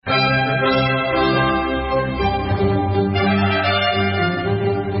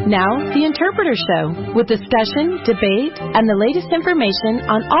Now, The Interpreter Show, with discussion, debate, and the latest information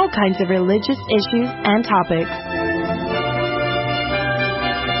on all kinds of religious issues and topics.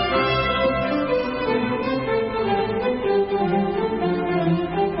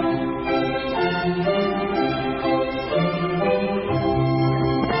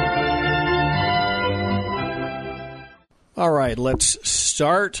 All right, let's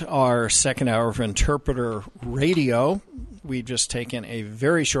start our second hour of Interpreter Radio. We've just taken a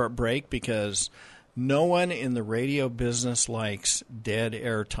very short break because no one in the radio business likes dead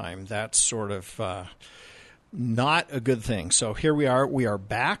airtime. That's sort of not a good thing. So here we are. We are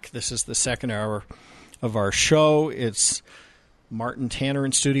back. This is the second hour of our show. It's Martin Tanner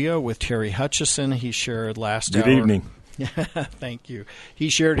in studio with Terry Hutchison. He shared last hour. Good evening. Thank you. He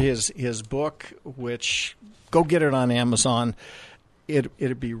shared his book, which go get it on Amazon.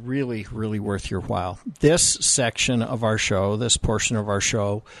 It'd be really, really worth your while. This section of our show, this portion of our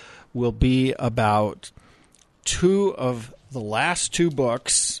show, will be about two of the last two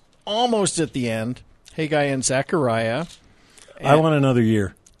books, almost at the end, Haggai and Zechariah. I want another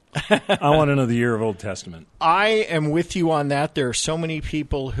year. I want another year of Old Testament. I am with you on that. There are so many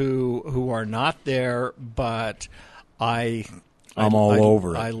people who are not there, but I'm all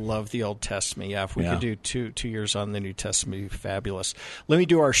over it. I love the Old Testament. Yeah, if we could do two years on the New Testament, it would be fabulous. Let me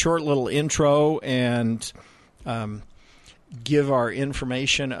do our short little intro and give our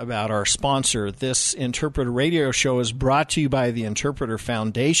information about our sponsor. This Interpreter Radio Show is brought to you by the Interpreter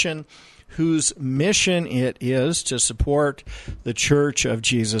Foundation, whose mission it is to support the Church of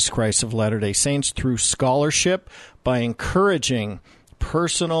Jesus Christ of Latter-day Saints through scholarship by encouraging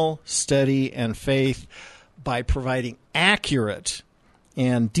personal study and faith, by providing accurate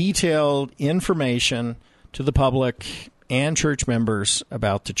and detailed information to the public and church members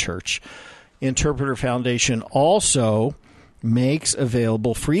about the church. Interpreter Foundation also makes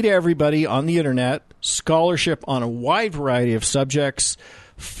available, free to everybody on the internet, scholarship on a wide variety of subjects.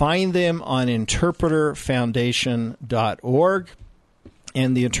 Find them on interpreterfoundation.org.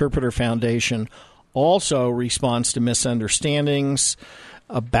 And the Interpreter Foundation also responds to misunderstandings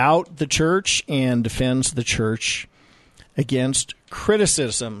about the church and defends the church against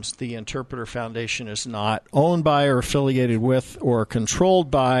criticisms. The Interpreter Foundation is not owned by or affiliated with or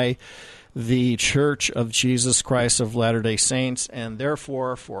controlled by the Church of Jesus Christ of Latter-day Saints, and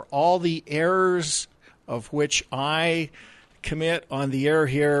therefore for all the errors of which I commit on the air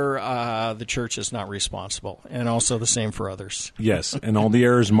here, the church is not responsible, and also the same for others. Yes, and all the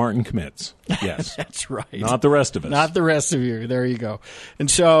errors Martin commits. Yes. That's right. Not the rest of us. Not the rest of you. There you go.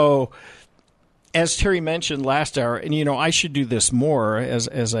 And so, as Terry mentioned last hour, and I should do this more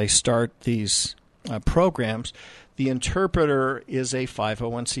as I start these programs, the Interpreter is a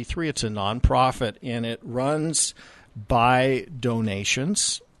 501c3. It's a nonprofit, and it runs by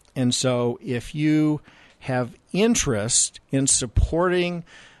donations. And so if you have interest in supporting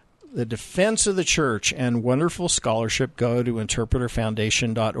the defense of the church and wonderful scholarship, go to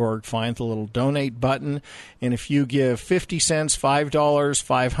interpreterfoundation.org, find the little donate button, and if you give 50 cents, $5,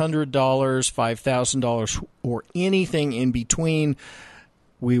 $500, $5,000, or anything in between,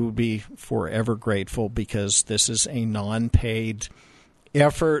 we would be forever grateful, because this is a non-paid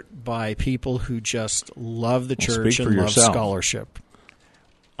effort by people who just love the church and love scholarship.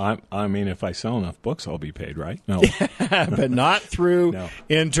 I mean, if I sell enough books, I'll be paid, right? No. But not through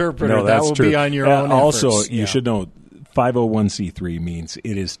Interpreter. No, that will be on your own also, efforts. You should know 501c3 means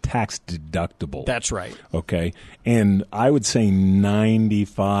it is tax deductible. That's right. Okay? And I would say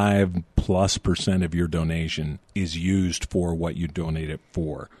 95+% of your donation is used for what you donate it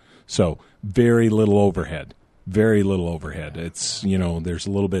for. So very little overhead. Very little overhead. It's, there's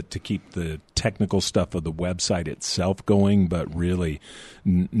a little bit to keep the technical stuff of the website itself going, but really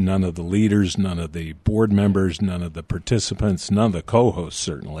none of the leaders, none of the board members, none of the participants, none of the co-hosts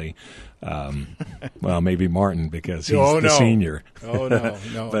certainly. Well, maybe Martin, because he's the senior. Oh, no.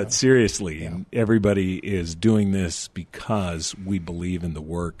 But seriously, everybody is doing this because we believe in the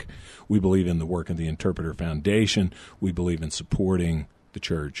work. We believe in the work of the Interpreter Foundation. We believe in supporting the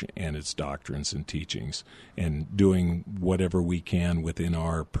church and its doctrines and teachings, and doing whatever we can within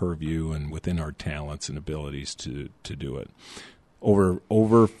our purview and within our talents and abilities to do it.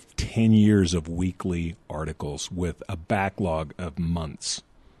 Over 10 years of weekly articles with a backlog of months.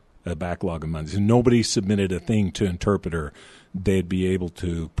 If nobody submitted a thing to Interpreter, they'd be able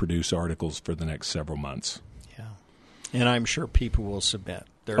to produce articles for the next several months. Yeah. And I'm sure people will submit.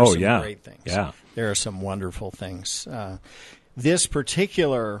 There are some great things. Yeah. There are some wonderful things. This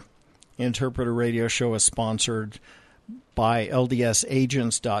particular Interpreter Radio Show is sponsored by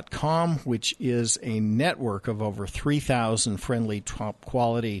ldsagents.com, which is a network of over 3,000 friendly,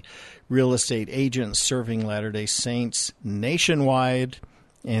 top-quality real estate agents serving Latter-day Saints nationwide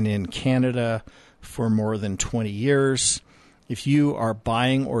and in Canada for more than 20 years. If you are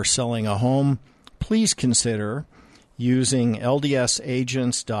buying or selling a home, please consider using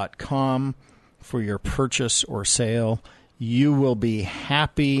ldsagents.com for your purchase or sale. You will be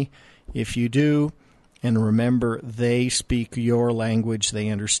happy if you do. And remember, they speak your language. They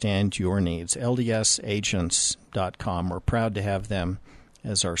understand your needs. ldsagents.com. We're proud to have them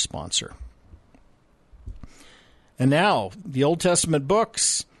as our sponsor. And now, the Old Testament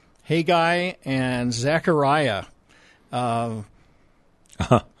books, Haggai and Zechariah. I'm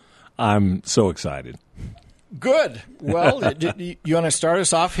so excited. Good. Well, you want to start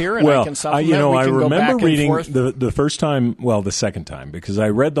us off here, and I can supplement? I remember reading the first time, the second time, because I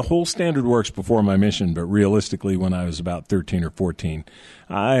read the whole Standard Works before my mission, but realistically, when I was about 13 or 14,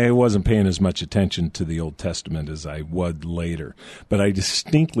 I wasn't paying as much attention to the Old Testament as I would later. But I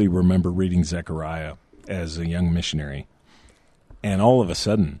distinctly remember reading Zechariah as a young missionary, and all of a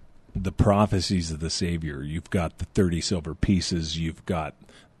sudden, the prophecies of the Savior, you've got the 30 silver pieces, you've got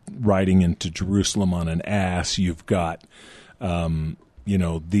riding into Jerusalem on an ass. You've got,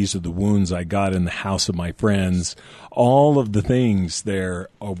 these are the wounds I got in the house of my friends. All of the things there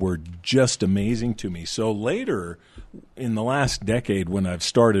were just amazing to me. So later, in the last decade, when I've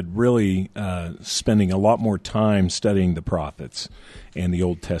started really spending a lot more time studying the prophets and the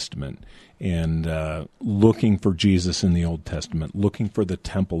Old Testament and looking for Jesus in the Old Testament, looking for the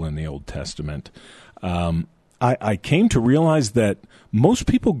temple in the Old Testament, I came to realize that most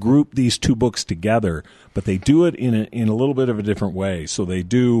people group these two books together, but they do it in a little bit of a different way. So they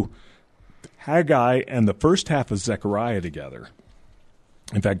do Haggai and the first half of Zechariah together.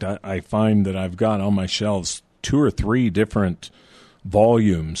 In fact, I find that I've got on my shelves 2 or 3 different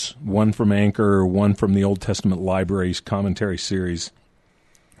volumes, one from Anchor, one from the Old Testament Library's commentary series,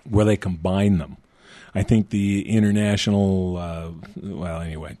 where they combine them. I think the international,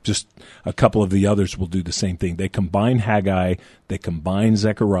 just a couple of the others will do the same thing. They combine Haggai, they combine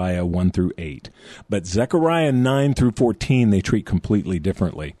Zechariah 1 through 8. But Zechariah 9 through 14, they treat completely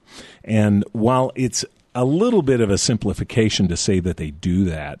differently. And while it's a little bit of a simplification to say that they do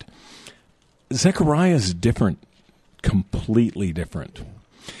that, Zechariah is different, completely different.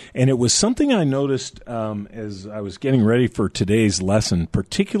 And it was something I noticed as I was getting ready for today's lesson,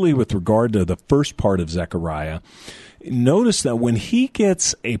 particularly with regard to the first part of Zechariah. Notice that when he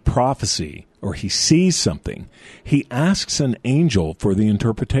gets a prophecy or he sees something, he asks an angel for the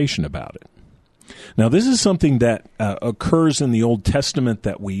interpretation about it. Now, this is something that occurs in the Old Testament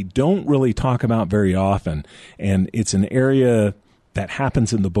that we don't really talk about very often, and it's an area that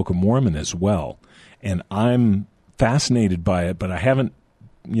happens in the Book of Mormon as well. And I'm fascinated by it, but I haven't,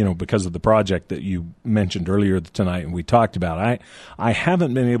 because of the project that you mentioned earlier tonight and we talked about, I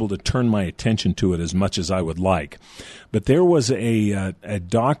haven't been able to turn my attention to it as much as I would like. But there was a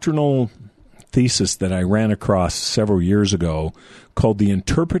doctrinal thesis that I ran across several years ago called the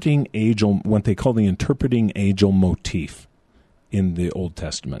interpreting angel, what they call the interpreting angel motif in the Old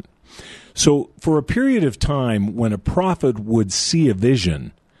Testament. So for a period of time, when a prophet would see a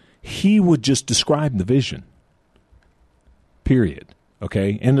vision, he would just describe the vision. Period.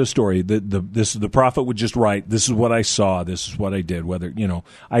 Okay, end of story. The prophet would just write, this is what I saw, this is what I did,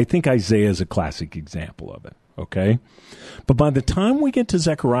 I think Isaiah is a classic example of it, okay? But by the time we get to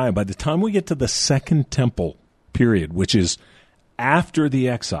Zechariah, by the time we get to the Second Temple period, which is after the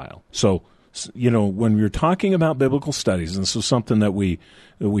exile, so, when we're talking about biblical studies, and this is something that we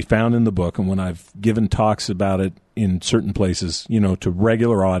found in the book, and when I've given talks about it in certain places, to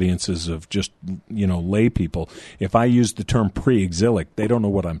regular audiences of just, lay people, if I use the term pre-exilic, they don't know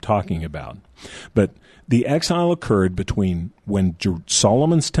what I'm talking about. But the exile occurred between when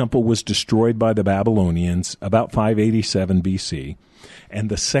Solomon's temple was destroyed by the Babylonians, about 587 BC, and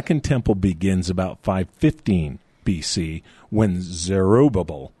the Second Temple begins about 515 BC, when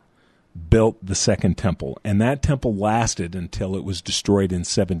Zerubbabel built the Second Temple, and that temple lasted until it was destroyed in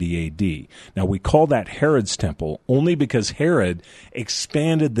 70 AD. Now, we call that Herod's temple only because Herod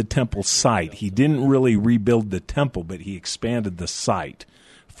expanded the temple site. He didn't really rebuild the temple, but he expanded the site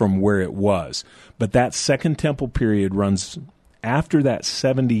from where it was. But that Second Temple period runs after that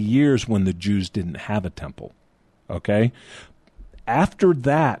 70 years when the Jews didn't have a temple. Okay? After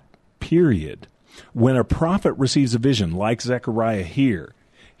that period, when a prophet receives a vision, like Zechariah here,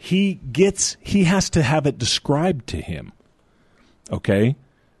 he has to have it described to him, okay,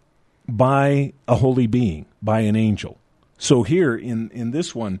 by a holy being, by an angel. So here in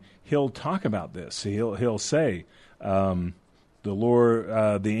this one, he'll talk about this. He'll say, The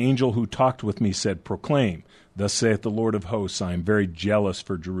angel who talked with me said, proclaim, thus saith the Lord of hosts, I am very jealous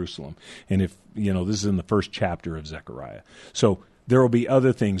for Jerusalem. And if, this is in the first chapter of Zechariah. So there will be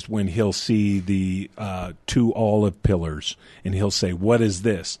other things when he'll see the 2 olive pillars, and he'll say, what is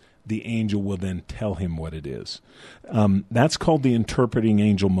this? The angel will then tell him what it is. That's called the interpreting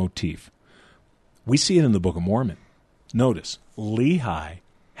angel motif. We see it in the Book of Mormon. Notice, Lehi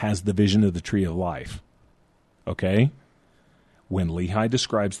has the vision of the tree of life. Okay? When Lehi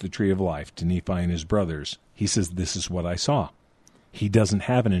describes the tree of life to Nephi and his brothers, he says, this is what I saw. He doesn't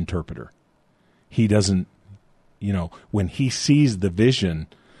have an interpreter. He doesn't, when he sees the vision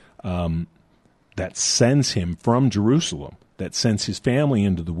that sends him from Jerusalem, that sends his family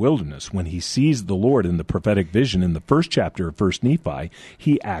into the wilderness, when he sees the Lord in the prophetic vision in the first chapter of 1 Nephi,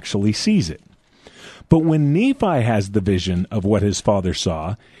 he actually sees it. But when Nephi has the vision of what his father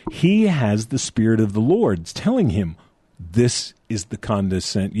saw, he has the Spirit of the Lord telling him, this is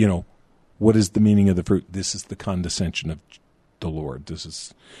the what is the meaning of the fruit? This is the condescension of the Lord. This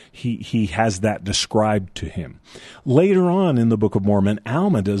is he has that described to him. Later on in the Book of Mormon,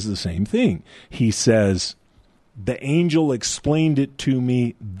 Alma does the same thing. He says, the angel explained it to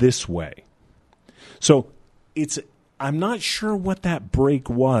me this way. So I'm not sure what that break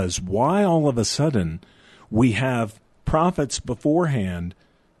was. Why all of a sudden we have prophets beforehand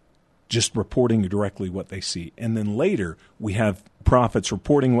just reporting directly what they see. And then later we have prophets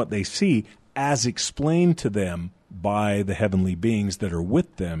reporting what they see as explained to them by the heavenly beings that are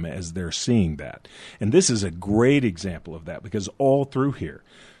with them as they're seeing that. And this is a great example of that, because all through here,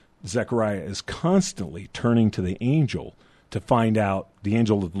 Zechariah is constantly turning to the angel to find out, the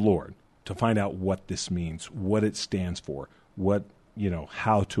angel of the Lord, to find out what this means, what it stands for,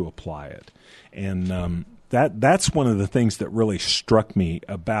 how to apply it. And that's one of the things that really struck me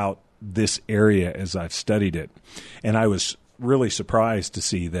about this area as I've studied it. And I was really surprised to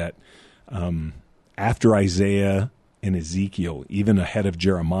see that after Isaiah and Ezekiel, even ahead of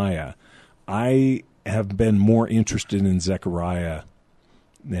Jeremiah, I have been more interested in Zechariah,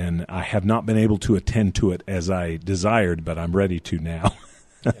 and I have not been able to attend to it as I desired, but I'm ready to now.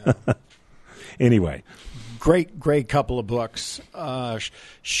 Yeah. Anyway. Great couple of books.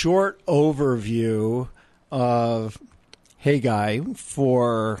 Short overview of Haggai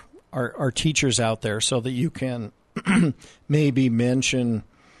for our teachers out there, so that you can maybe mention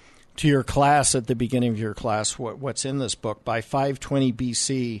to your class at the beginning of your class what's in this book. By 520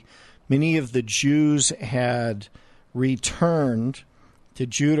 BC, many of the Jews had returned to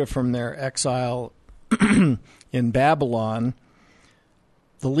Judah from their exile in Babylon.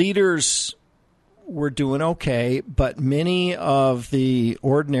 The leaders were doing okay, but many of the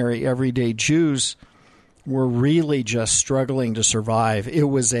ordinary everyday Jews were really just struggling to survive. It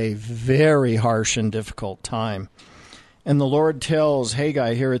was a very harsh and difficult time. And the Lord tells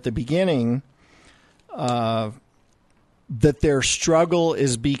Haggai here at the beginning that their struggle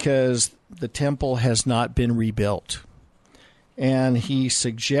is because the temple has not been rebuilt. And he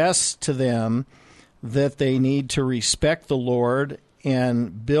suggests to them that they need to respect the Lord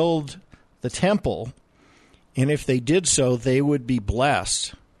and build the temple. And if they did so, they would be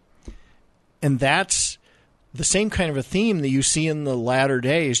blessed. And that's the same kind of a theme that you see in the latter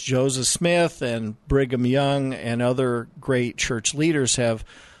days. Joseph Smith and Brigham Young and other great church leaders have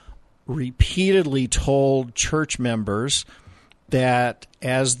repeatedly told church members that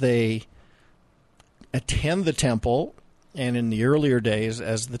as they attend the temple, and in the earlier days,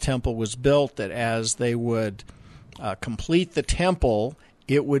 as the temple was built, that as they would complete the temple,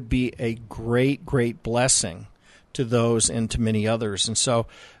 it would be a great, great blessing to those and to many others. And so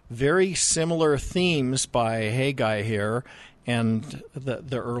very similar themes by Haggai here and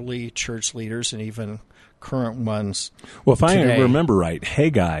the early church leaders and even current ones. Well, if today. I remember right,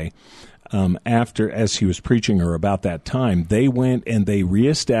 Haggai, as he was preaching or about that time, they went and they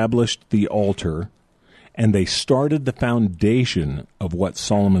reestablished the altar and they started the foundation of what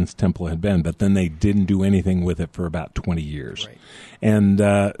Solomon's temple had been, but then they didn't do anything with it for about 20 years. Right. And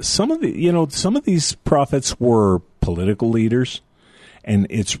some of these prophets were political leaders, and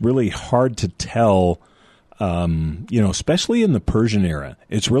it's really hard to tell, especially in the Persian era,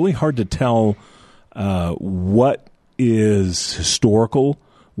 it's really hard to tell what is historical,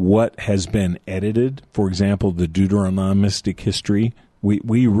 what has been edited. For example, the Deuteronomistic history.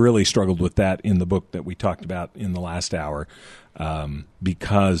 We really struggled with that in the book that we talked about in the last hour,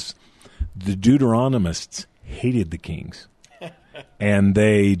 because the Deuteronomists hated the kings. And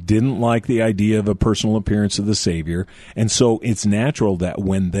they didn't like the idea of a personal appearance of the Savior. And so it's natural that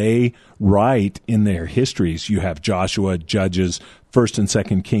when they write in their histories, you have Joshua, Judges, 1st and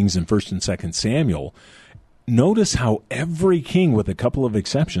 2nd Kings, and 1st and 2nd Samuel, notice how every king, with a couple of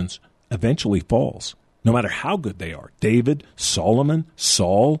exceptions, eventually falls, no matter how good they are. David, Solomon,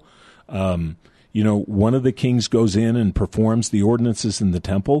 Saul. One of the kings goes in and performs the ordinances in the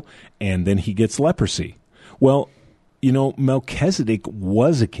temple, and then he gets leprosy. Well, Melchizedek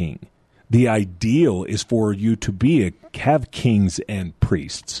was a king. The ideal is for you to have kings and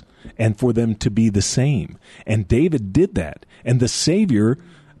priests, and for them to be the same. And David did that. And the Savior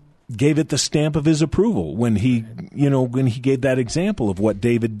gave it the stamp of his approval when he gave that example of what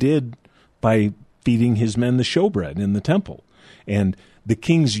David did by feeding his men the showbread in the temple. And the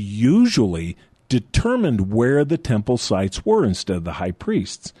kings usually determined where the temple sites were instead of the high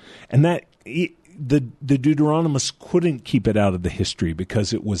priests. And that the Deuteronomists couldn't keep it out of the history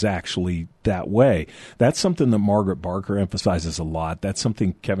because it was actually that way. That's something that Margaret Barker emphasizes a lot. That's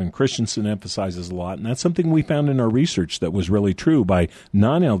something Kevin Christensen emphasizes a lot. And that's something we found in our research that was really true by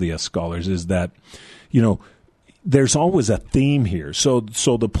non-LDS scholars, is that, there's always a theme here. So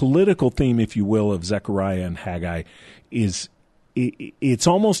the political theme, if you will, of Zechariah and Haggai is it's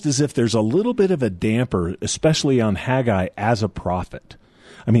almost as if there's a little bit of a damper, especially on Haggai as a prophet.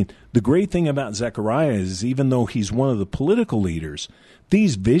 I mean, the great thing about Zechariah is, even though he's one of the political leaders,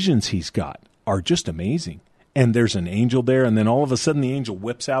 these visions he's got are just amazing. And there's an angel there, and then all of a sudden the angel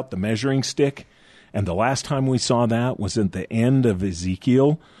whips out the measuring stick. And the last time we saw that was at the end of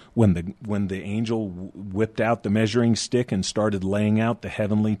Ezekiel, when the angel whipped out the measuring stick and started laying out the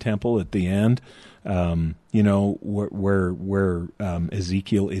heavenly temple at the end. Where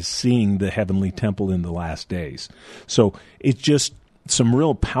Ezekiel is seeing the heavenly temple in the last days. So it's just some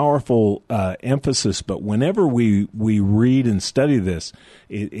real powerful emphasis. But whenever we read and study this,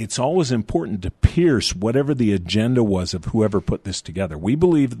 it's always important to pierce whatever the agenda was of whoever put this together. We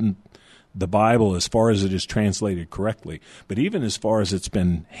believe in the Bible as far as it is translated correctly, but even as far as it's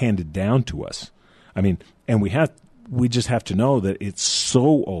been handed down to us. I mean, and we just have to know that it's so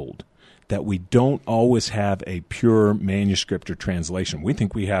old that we don't always have a pure manuscript or translation. We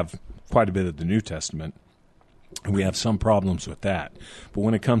think we have quite a bit of the New Testament, and we have some problems with that. But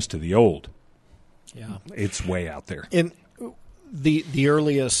when it comes to the Old, it's way out there. In the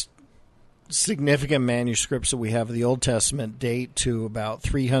earliest significant manuscripts that we have of the Old Testament date to about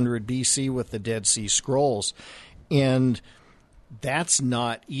 300 BC with the Dead Sea Scrolls, and that's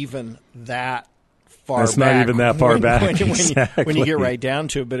not even that far That's back. Not even that far back. When you get right down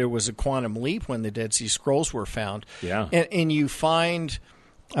to it, but it was a quantum leap when the Dead Sea Scrolls were found. Yeah. And you find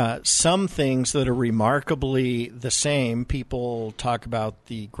some things that are remarkably the same. People talk about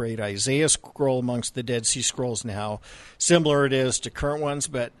the great Isaiah scroll amongst the Dead Sea Scrolls and how similar it is to current ones,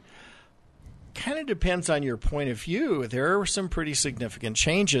 but kind of depends on your point of view. There are some pretty significant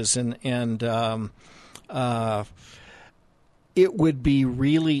changes, and it would be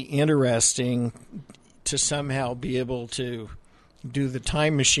really interesting to somehow be able to do the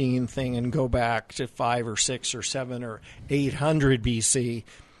time machine thing and go back to 5 or 6 or 7 or 800 BC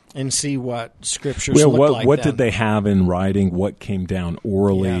and see what scriptures look like. What did they have in writing? What came down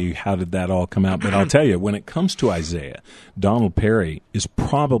orally? Yeah. How did that all come out? But I'll tell you, when it comes to Isaiah, Donald Perry is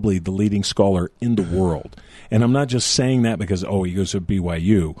probably the leading scholar in the world. And I'm not just saying that because, he goes to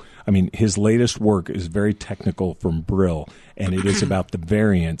BYU. I mean, his latest work is very technical from Brill, and it is about the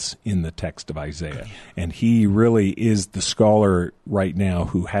variants in the text of Isaiah. And he really is the scholar right now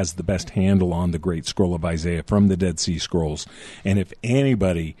who has the best handle on the great scroll of Isaiah from the Dead Sea Scrolls. And if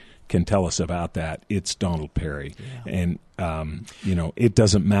anybody can tell us about that, it's Donald Perry. Yeah. And, it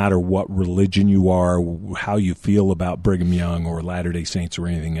doesn't matter what religion you are, how you feel about Brigham Young or Latter-day Saints or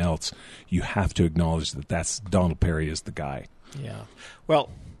anything else, you have to acknowledge that that's Donald Perry is the guy. Yeah. Well,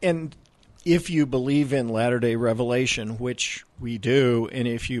 and if you believe in Latter-day Revelation, which we do, and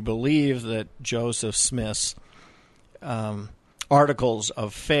if you believe that Joseph Smith's articles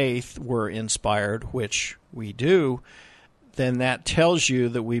of faith were inspired, which we do, then that tells you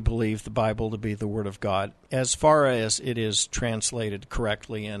that we believe the Bible to be the Word of God, as far as it is translated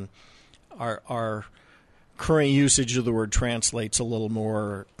correctly. And our current usage of the word translate's a little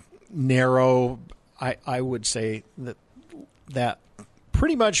more narrow. I would say that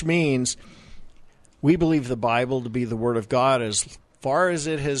pretty much means we believe the Bible to be the Word of God as far as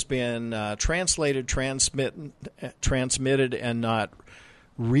it has been translated, transmitted, and not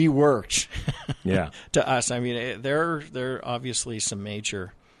reworked to us. I mean, there are obviously some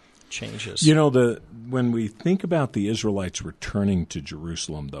major changes. When we think about the Israelites returning to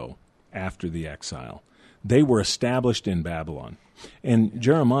Jerusalem, though, after the exile, they were established in Babylon. And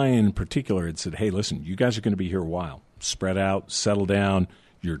Jeremiah in particular had said, hey, listen, you guys are going to be here a while. Spread out, settle down.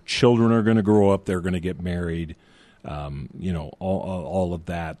 Your children are going to grow up. They're going to get married. all of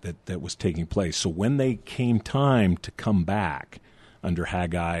that was taking place. So when they came time to come back under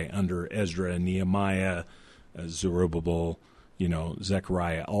Haggai, under Ezra, Nehemiah, Zerubbabel,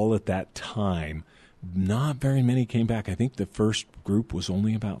 Zechariah, all at that time, not very many came back. I think the first group was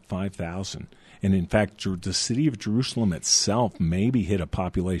only about 5,000. And in fact, the city of Jerusalem itself maybe hit a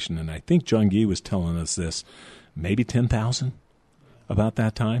population, and I think John Gee was telling us this, maybe 10,000 about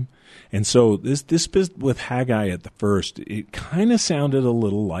that time. And so this with Haggai at the first, it kind of sounded a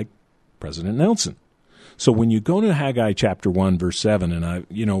little like President Nelson. So when you go to Haggai chapter 1, verse 7, and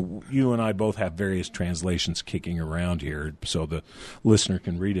you and I both have various translations kicking around here so the listener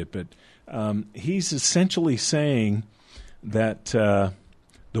can read it, but he's essentially saying that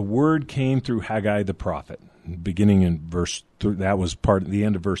the word came through Haggai the prophet, beginning in verse 3. That was part of the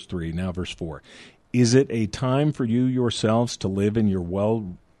end of verse 3. Now verse 4. Is it a time for you yourselves to live in your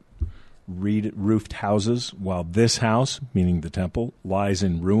well-roofed houses, while this house, meaning the temple, lies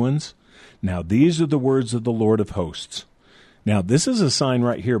in ruins? Now these are the words of the Lord of hosts. Now this is a sign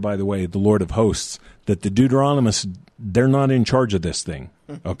right here, by the way, the Lord of hosts, that the Deuteronomists, they're not in charge of this thing,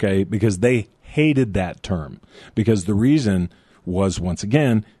 okay? Because they hated that term. Because the reason was, once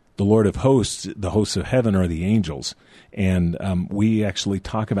again, the Lord of hosts, the hosts of heaven are the angels. And we actually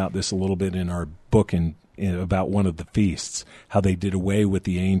talk about this a little bit in our book about one of the feasts, how they did away with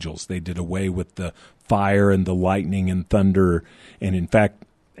the angels. They did away with the fire and the lightning and thunder. And in fact,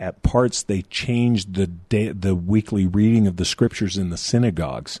 at parts, they changed the weekly reading of the scriptures in the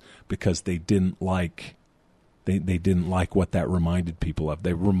synagogues because they didn't like they didn't like what that reminded people of.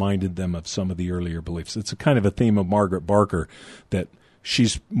 They reminded them of some of the earlier beliefs. It's a kind of a theme of Margaret Barker that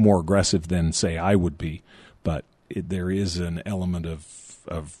she's more aggressive than, say, I would be, but there is an element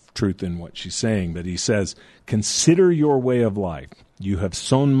of truth in what she's saying. But he says, consider your way of life. You have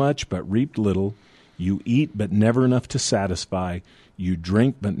sown much but reaped little. You eat but never enough to satisfy. You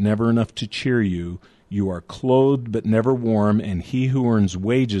drink but never enough to cheer you. You are clothed but never warm, and he who earns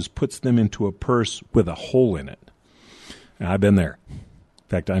wages puts them into a purse with a hole in it. Now, I've been there. In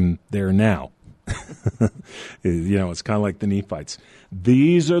fact, I'm there now. It's kind of like the Nephites.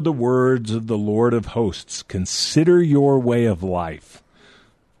 These are the words of the Lord of hosts. Consider your way of life.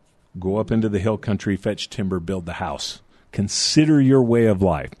 Go up into the hill country, fetch timber, build the house. Consider your way of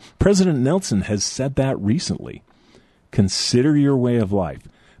life. President Nelson has said that recently. Consider your way of life.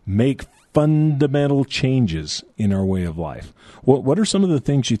 Make fundamental changes in our way of life. What are some of the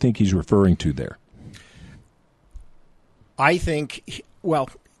things you think he's referring to there? I think,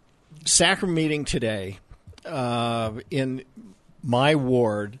 sacrament meeting today in my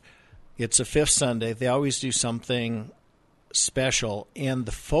ward, it's a fifth Sunday. They always do something special, and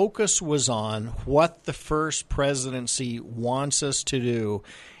the focus was on what the first presidency wants us to do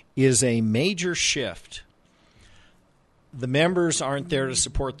is a major shift. The members aren't there to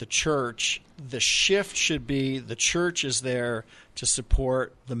support the church. The shift should be the church is there to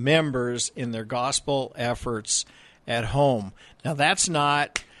support the members in their gospel efforts at home. Now,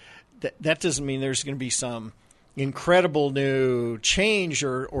 that doesn't mean there's going to be some incredible new change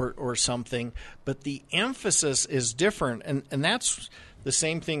or something, but the emphasis is different. And that's the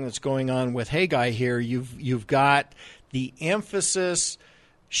same thing that's going on with Haggai here. You've got the emphasis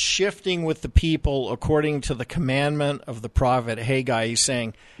shifting with the people according to the commandment of the prophet Haggai. He's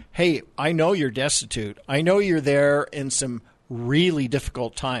saying, hey, I know you're destitute. I know you're there in some really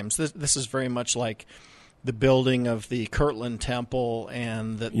difficult times. This is very much like the building of the Kirtland Temple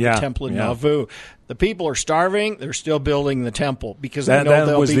and the temple in Nauvoo. The people are starving. They're still building the temple because they know they'll be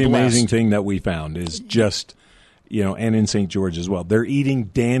blessed. That was the amazing thing that we found is just, and in St. George as well. They're eating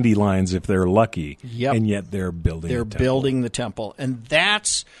dandelions if they're lucky, and yet they're building the temple. They're building the temple. And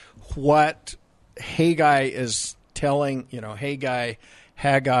that's what Haggai is telling, Haggai,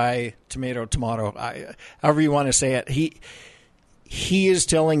 tomato, however you want to say it. He is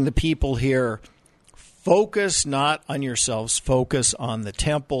telling the people here, focus not on yourselves, focus on the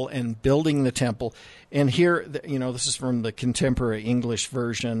temple and building the temple. And here, this is from the Contemporary English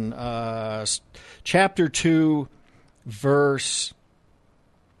Version, chapter 2, verse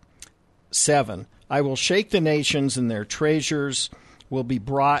 7. I will shake the nations, and their treasures will be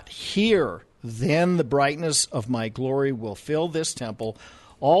brought here. Then the brightness of my glory will fill this temple.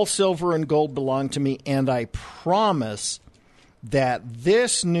 All silver and gold belong to me, and I promise that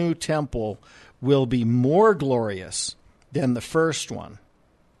this new temple will be more glorious than the first one.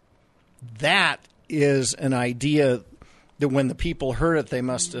 That is an idea that when the people heard it, they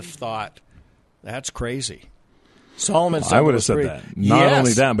must have thought, that's crazy. Solomon said, I would have said that. Not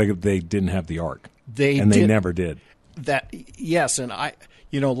only that, but they didn't have the ark. They never did. That, yes, and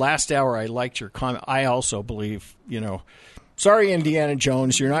last hour I liked your comment. I also believe, sorry, Indiana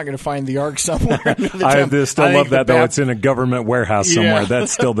Jones, you're not going to find the Ark somewhere. I still love that, though. It's in a government warehouse somewhere. Yeah.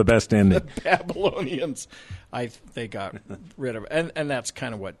 That's still the best ending. The Babylonians, they got rid of it. And that's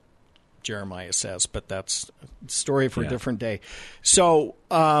kind of what Jeremiah says, but that's a story for a different day. So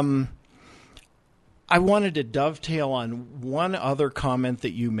I wanted to dovetail on one other comment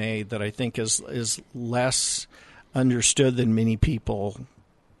that you made that I think is less understood than many people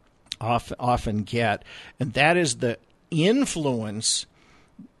often get, and that is the influence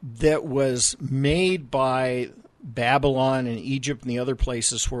that was made by Babylon and Egypt and the other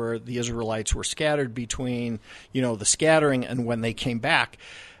places where the Israelites were scattered between, the scattering and when they came back.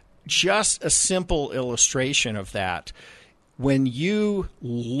 Just a simple illustration of that. When you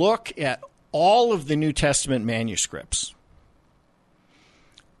look at all of the New Testament manuscripts,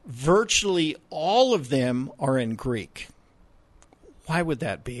 virtually all of them are in Greek. Why would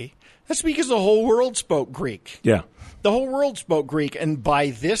that be? That's because the whole world spoke Greek. Yeah. The whole world spoke Greek. And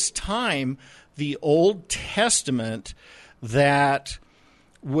by this time, the Old Testament that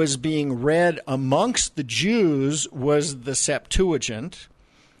was being read amongst the Jews was the Septuagint.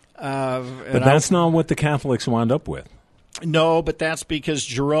 But that's not what the Catholics wound up with. No, but that's because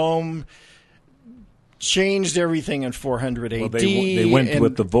Jerome changed everything in 400 AD. Well, they went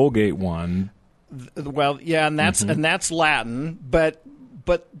with the Vulgate one. Well, yeah, and that's Latin. But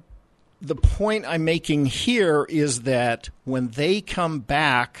the point I'm making here is that when they come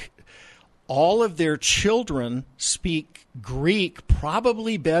back, all of their children speak Greek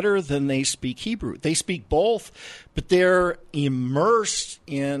probably better than they speak Hebrew. They speak both, but they're immersed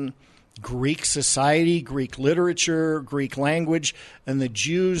in Greek society, Greek literature, Greek language, and the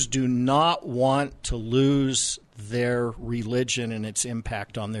Jews do not want to lose their religion and its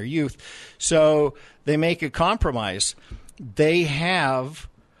impact on their youth. So they make a compromise. They have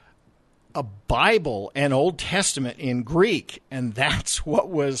a Bible and Old Testament in Greek, and that's what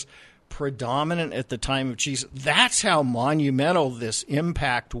was predominant at the time of Jesus. That's how monumental this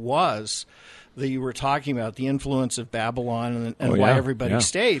impact was that you were talking about, the influence of Babylon and why everybody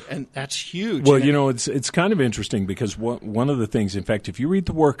stayed. And that's huge. Well, it's kind of interesting because one of the things, in fact, if you read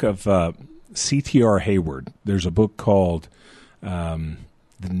the work of C.T.R. Hayward, there's a book called The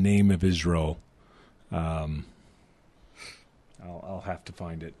Name of Israel. I'll have to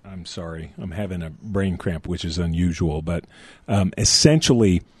find it. I'm sorry. I'm having a brain cramp, which is unusual. But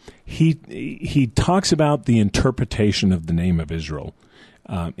essentially, he talks about the interpretation of the name of Israel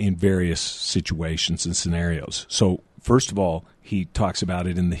in various situations and scenarios. So, first of all, he talks about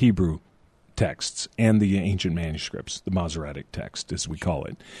it in the Hebrew texts and the ancient manuscripts, the Masoretic text, as we call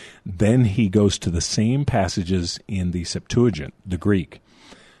it. Then he goes to the same passages in the Septuagint, the Greek.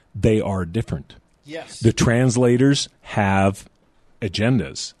 They are different. Yes. The translators have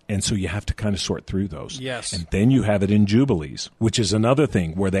agendas, and so you have to kind of sort through those. Yes. And then you have it in Jubilees, which is another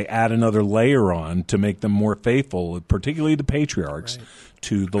thing where they add another layer on to make them more faithful, particularly the patriarchs,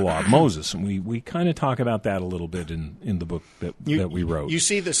 to the law of Moses. And we kind of talk about that a little bit in the book that we wrote. You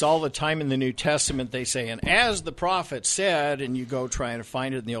see this all the time in the New Testament. They say, and as the prophet said, and you go trying to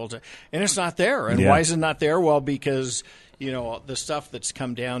find it in the Old Testament, and it's not there. And why is it not there? Well, because the stuff that's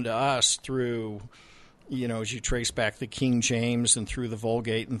come down to us through, as you trace back the King James and through the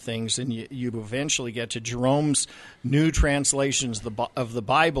Vulgate and things, and you eventually get to Jerome's new translations of the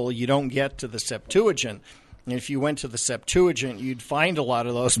Bible, you don't get to the Septuagint. And if you went to the Septuagint, you'd find a lot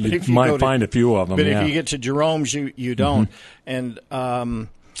of those. But if you might find a few of them. But if you get to Jerome's, you don't. Mm-hmm.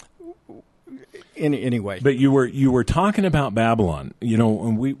 And anyway, but you were talking about Babylon,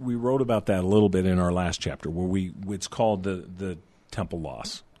 and we wrote about that a little bit in our last chapter, where it's called the temple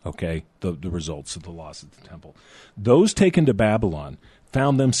loss. Okay, the results of the loss of the temple. Those taken to Babylon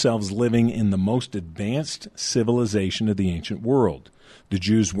found themselves living in the most advanced civilization of the ancient world. The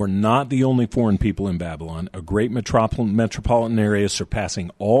Jews were not the only foreign people in Babylon, a great metropolitan area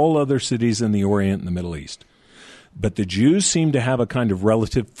surpassing all other cities in the Orient and the Middle East. But the Jews seemed to have a kind of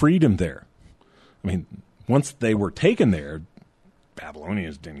relative freedom there. I mean, once they were taken there,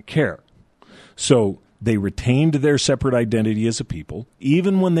 Babylonians didn't care. So they retained their separate identity as a people,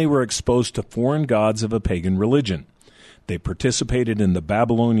 even when they were exposed to foreign gods of a pagan religion. They participated in the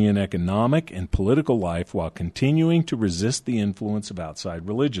Babylonian economic and political life while continuing to resist the influence of outside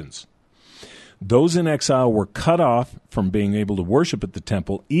religions. Those in exile were cut off from being able to worship at the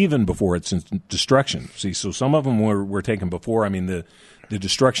temple even before its destruction. See, so some of them were taken before. I mean, the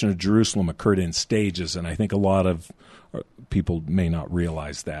destruction of Jerusalem occurred in stages, and I think a lot of people may not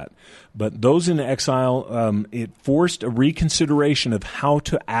realize that. But those in exile, it forced a reconsideration of how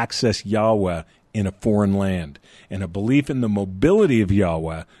to access Yahweh in a foreign land, and a belief in the mobility of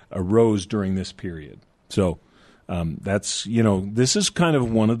Yahweh arose during this period. So that's, this is kind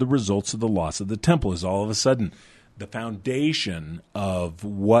of one of the results of the loss of the temple, is all of a sudden the foundation of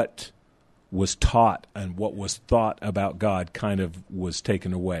what was taught and what was thought about God kind of was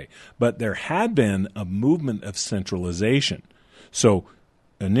taken away. But there had been a movement of centralization. So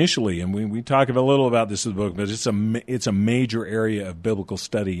initially, and we talk a little about this in the book, but it's a major area of biblical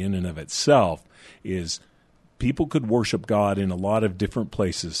study in and of itself, is people could worship God in a lot of different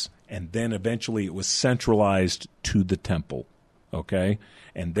places, and then eventually it was centralized to the temple, okay?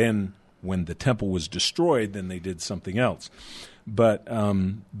 And then when the temple was destroyed, then they did something else. But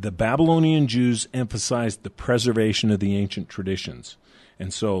the Babylonian Jews emphasized the preservation of the ancient traditions.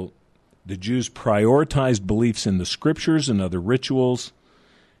 And so the Jews prioritized beliefs in the scriptures and other rituals,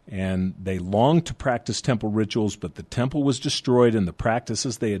 and they longed to practice temple rituals, but the temple was destroyed and the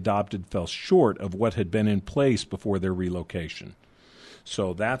practices they adopted fell short of what had been in place before their relocation.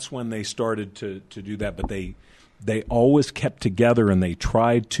 So that's when they started to do that, but they always kept together, and they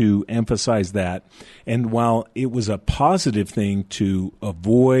tried to emphasize that. And while it was a positive thing to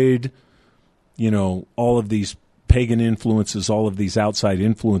avoid, all of these pagan influences, all of these outside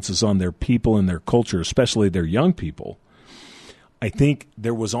influences on their people and their culture, especially their young people, I think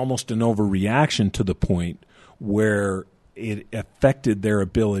there was almost an overreaction to the point where it affected their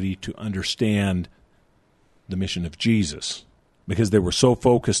ability to understand the mission of Jesus. Because they were so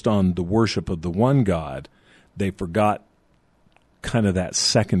focused on the worship of the one God, they forgot kind of that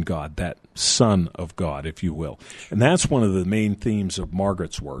second God, that Son of God, if you will. And that's one of the main themes of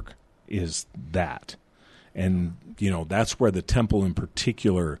Margaret's work, is that. And, that's where the temple in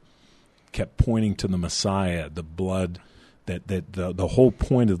particular kept pointing to the Messiah, the blood, that the whole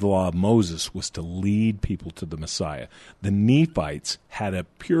point of the law of Moses was to lead people to the Messiah. The Nephites had a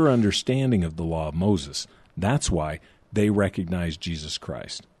pure understanding of the law of Moses. That's why they recognized Jesus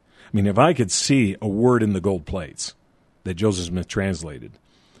Christ. I mean, if I could see a word in the gold plates that Joseph Smith translated,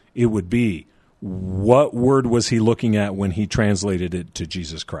 it would be, what word was he looking at when he translated it to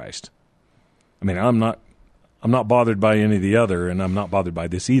Jesus Christ? I mean, I'm not bothered by any of the other, and I'm not bothered by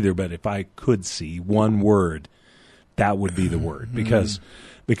this either, but if I could see one word, that would be the word, because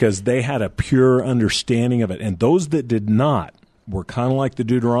they had a pure understanding of it. And those that did not were kind of like the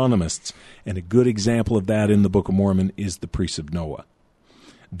Deuteronomists, and a good example of that in the Book of Mormon is the priests of Noah.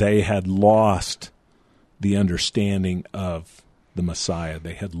 They had lost the understanding of the Messiah.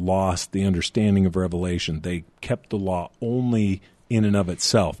 They had lost the understanding of Revelation. They kept the law only in and of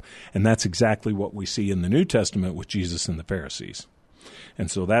itself. And that's exactly what we see in the New Testament with Jesus and the Pharisees.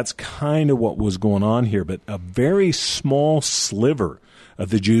 And so that's kind of what was going on here. But a very small sliver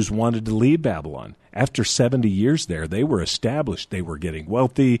of the Jews wanted to leave Babylon. After 70 years there, they were established. They were getting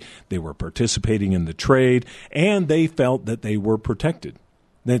wealthy. They were participating in the trade, and they felt that they were protected.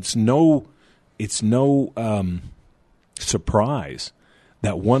 It's no surprise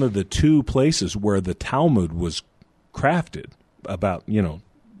that one of the two places where the Talmud was crafted about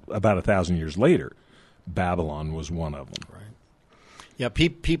 1,000 years later, Babylon was one of them. Right. Yeah,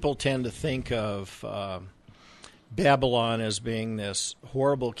 people tend to think of Babylon as being this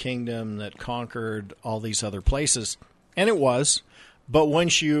horrible kingdom that conquered all these other places, and it was. But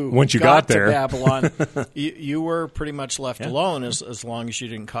once you got there to Babylon, you were pretty much left alone as long as you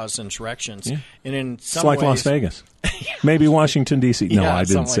didn't cause insurrections. Yeah. And in some ways, Las Vegas, maybe Washington D.C. No, I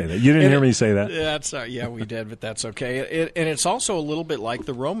didn't say that. You didn't hear me say that. That's we did, but that's okay. And it's also a little bit like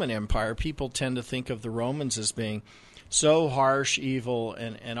the Roman Empire. People tend to think of the Romans as being so harsh, evil,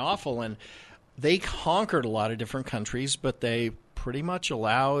 and awful, and they conquered a lot of different countries, but they pretty much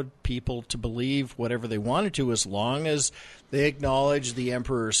allowed people to believe whatever they wanted to as long as they acknowledged the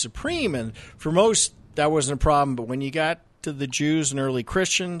emperor supreme. And for most, that wasn't a problem. But when you got to the Jews and early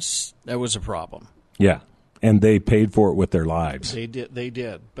Christians, that was a problem. Yeah, and they paid for it with their lives. They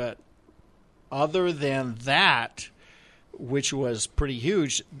did. But other than that, which was pretty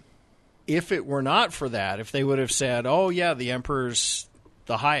huge, if it were not for that, if they would have said, oh, yeah, the emperor's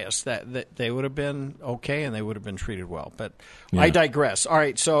the highest, that they would have been okay and they would have been treated well. But I digress. All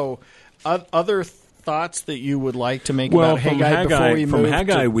right, so other thoughts that you would like to make about Haggai before we move? From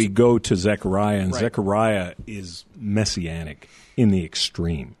Haggai, we go to Zechariah, and Zechariah is messianic in the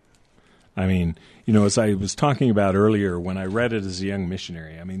extreme. I mean, as I was talking about earlier, when I read it as a young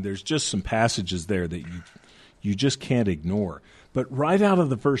missionary, I mean, there's just some passages there that you just can't ignore. But right out of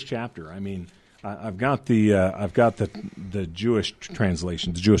the first chapter, I mean, I've got the Jewish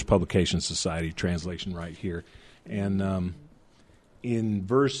translation, the Jewish Publication Society translation right here, and in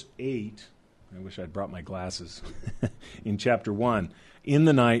verse 8, I wish I'd brought my glasses. In chapter 1, in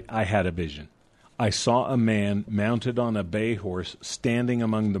the night I had a vision. I saw a man mounted on a bay horse standing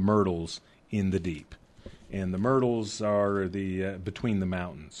among the myrtles in the deep. And the myrtles are the between the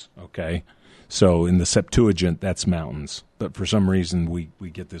mountains, okay? So in the Septuagint, that's mountains. But for some reason, we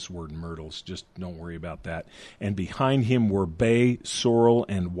get this word myrtles. Just don't worry about that. And behind him were bay, sorrel,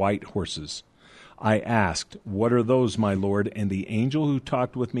 and white horses. I asked, "What are those, my Lord?" And the angel who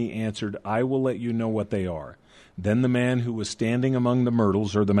talked with me answered, "I will let you know what they are." Then the man who was standing among the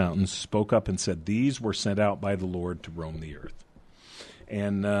myrtles, or the mountains, spoke up and said, "These were sent out by the Lord to roam the earth."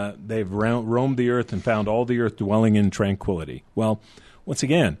 And they've roamed the earth and found all the earth dwelling in tranquility. Well, once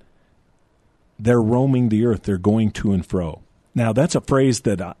again, they're roaming the earth. They're going to and fro. Now, that's a phrase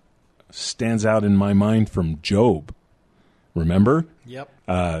that stands out in my mind from Job. Remember? Yep.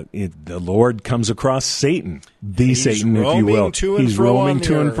 The Lord comes across Satan, Satan, if you will. He's roaming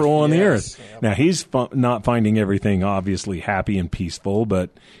to and fro on the earth. Yep. Now, he's not finding everything obviously happy and peaceful, but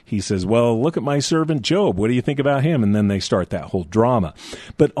he says, well, look at my servant Job. What do you think about him? And then they start that whole drama.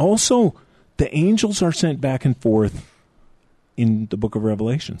 But also, the angels are sent back and forth in the book of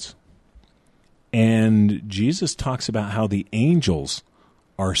Revelations. And Jesus talks about how the angels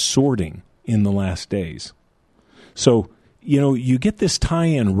are sorting in the last days. So, you get this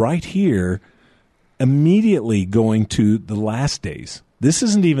tie-in right here, immediately going to the last days. This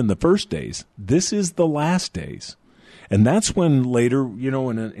isn't even the first days. This is the last days. And that's when later,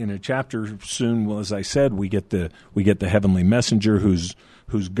 in a chapter soon, well, as I said, we get the heavenly messenger who's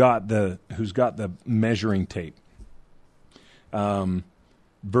got the measuring tape.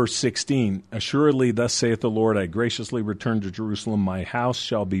 Verse 16, "Assuredly, thus saith the Lord, I graciously return to Jerusalem. My house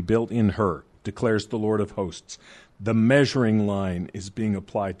shall be built in her, declares the Lord of hosts." The measuring line is being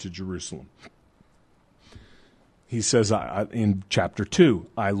applied to Jerusalem. He says in chapter 2,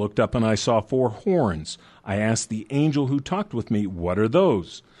 "I looked up and I saw 4 horns. I asked the angel who talked with me, 'What are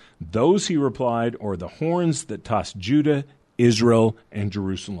those?' Those," he replied, "are the horns that toss Judah, Israel, and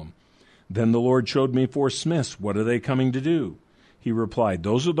Jerusalem." Then the Lord showed me 4 smiths. "What are they coming to do?" He replied,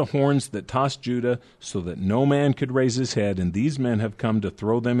 "Those are the horns that toss Judah so that no man could raise his head, and these men have come to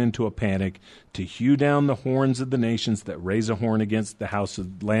throw them into a panic, to hew down the horns of the nations that raise a horn against the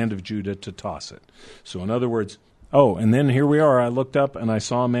land of Judah to toss it." So in other words, and then here we are. I looked up and I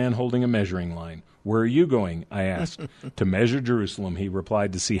saw a man holding a measuring line. "Where are you going?" I asked. "To measure Jerusalem," he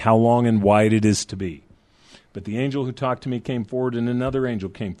replied, "to see how long and wide it is to be." But the angel who talked to me came forward, and another angel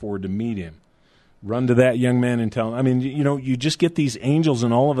came forward to meet him. Run to that young man and tell him. I mean, you just get these angels,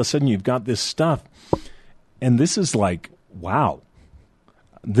 and all of a sudden you've got this stuff. And this is like, wow.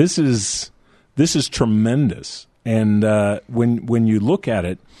 This is tremendous. And when you look at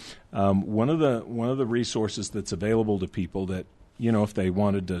it, one of the resources that's available to people that, if they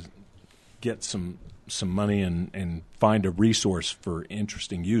wanted to get some money and find a resource for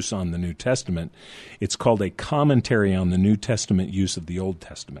interesting use on the New Testament, it's called A Commentary on the New Testament Use of the Old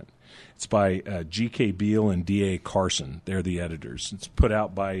Testament. It's by G.K. Beale and D.A. Carson. They're the editors. It's put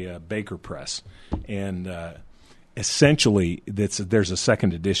out by Baker Press. And essentially, there's a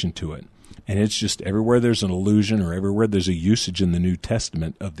second edition to it. And it's just everywhere there's an allusion or everywhere there's a usage in the New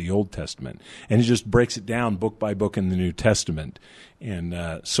Testament of the Old Testament. And it just breaks it down book by book in the New Testament.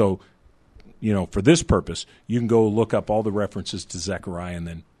 And so, for this purpose, you can go look up all the references to Zechariah and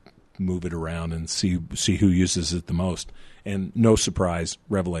then move it around and see who uses it the most. And no surprise,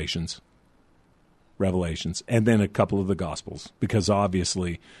 Revelations, and then a couple of the Gospels, because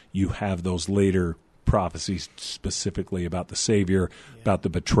obviously you have those later prophecies specifically about the Savior, about the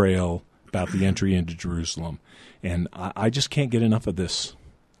betrayal, about the entry into Jerusalem. And I just can't get enough of this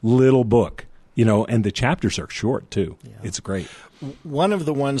little book, and the chapters are short too. Yeah. It's great. One of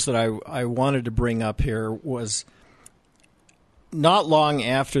the ones that I wanted to bring up here was not long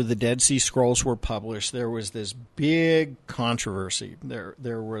after the Dead Sea Scrolls were published, there was this big controversy.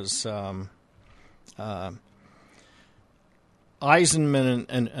 There was Eisenman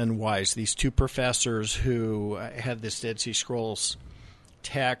and Weiss, these 2 professors who had this Dead Sea Scrolls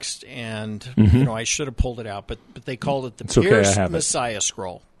text, and I should have pulled it out, but they called it the Pierce Messiah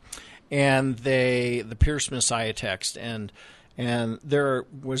Scroll, and the Pierce Messiah text, and there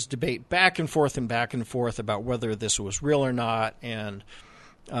was debate back and forth about whether this was real or not. And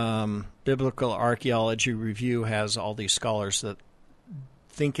Biblical Archaeology Review has all these scholars that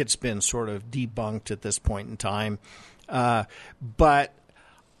think it's been sort of debunked at this point in time. But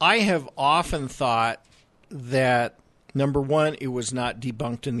I have often thought that, number one, it was not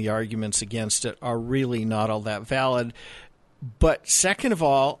debunked, and the arguments against it are really not all that valid. But second of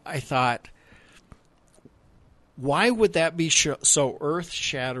all, I thought, why would that be so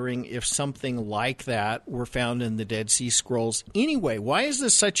earth-shattering if something like that were found in the Dead Sea Scrolls anyway? Why is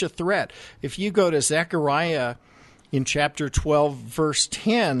this such a threat? If you go to Zechariah in chapter 12, verse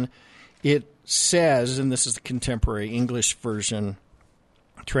 10, it says, and this is the contemporary English version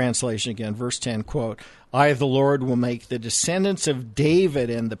translation again, verse 10, quote, I, the Lord, will make the descendants of David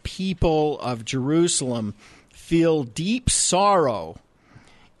and the people of Jerusalem feel deep sorrow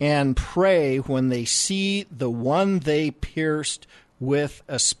and pray when they see the one they pierced with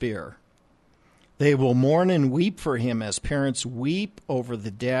a spear. They will mourn and weep for him as parents weep over the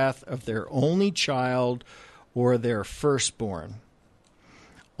death of their only child or their firstborn.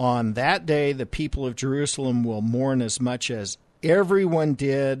 On that day, the people of Jerusalem will mourn as much as everyone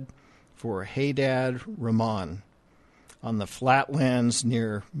did for Hadad Rimmon on the flatlands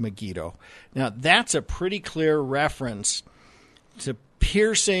near Megiddo. Now, that's a pretty clear reference to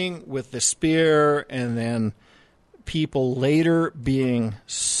piercing with the spear and then people later being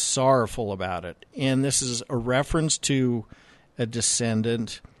sorrowful about it. And this is a reference to a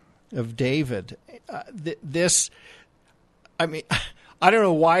descendant of David. I don't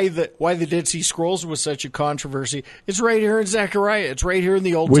know why the Dead Sea Scrolls was such a controversy. It's right here in Zechariah. It's right here in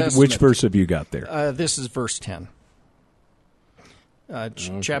the Old Testament. Which verse have you got there? This is verse 10.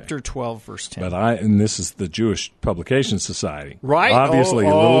 Chapter 12, verse 10. And this is the Jewish Publication Society. Right. Obviously,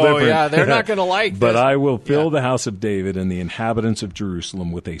 a little different. Yeah, they're not going to like this. But I will fill the house of David and the inhabitants of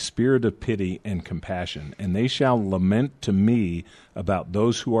Jerusalem with a spirit of pity and compassion, and they shall lament to me about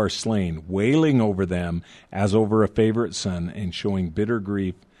those who are slain, wailing over them as over a favorite son, and showing bitter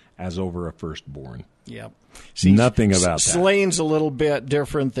grief as over a firstborn. Yep. See, nothing about that. Slain's a little bit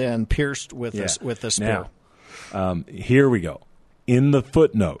different than pierced with a spear. Now, here we go. In the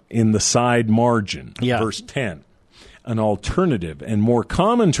footnote, in the side margin, verse 10, an alternative and more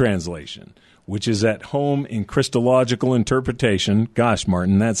common translation, which is at home in Christological interpretation, gosh,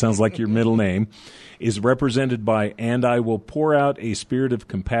 Martin, that sounds like your middle name, is represented by, and I will pour out a spirit of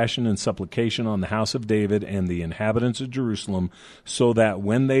compassion and supplication on the house of David and the inhabitants of Jerusalem, so that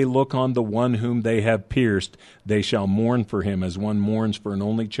when they look on the one whom they have pierced, they shall mourn for him as one mourns for an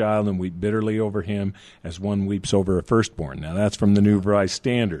only child and weep bitterly over him as one weeps over a firstborn. Now that's from the New Revised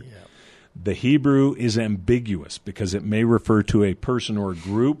Standard. Yeah. The Hebrew is ambiguous because it may refer to a person or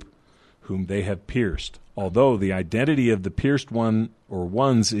group whom they have pierced. Although the identity of the pierced one or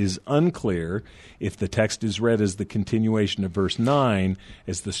ones is unclear, if the text is read as the continuation of verse 9,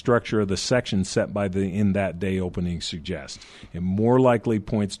 as the structure of the section set by the in that day opening suggests, it more likely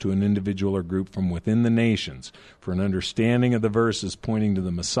points to an individual or group from within the nations. For an understanding of the verses pointing to the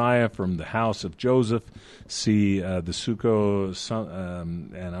Messiah from the house of Joseph, see the Sukkot,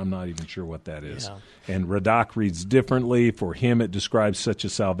 and I'm not even sure what that is. Yeah. And Radak reads differently. For him it describes such a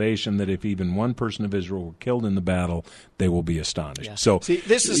salvation that if even one person of Israel were killed in the battle, they will be astonished. Yeah. So see,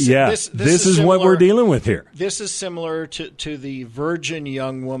 this is similar, what we're dealing with here. This is similar to the virgin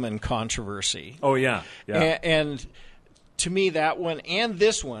young woman controversy. Oh, yeah. And to me, that one and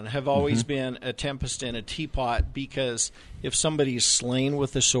this one have always been a tempest in a teapot, because if somebody is slain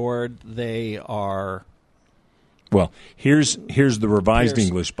with the sword, they are... Well, here's the Revised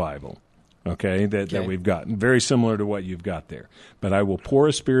English Bible. Okay, that we've got. Very similar to what you've got there. But I will pour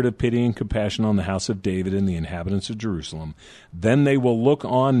a spirit of pity and compassion on the house of David and the inhabitants of Jerusalem. Then they will look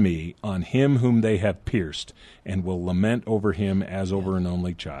on me, on him whom they have pierced, and will lament over him as over an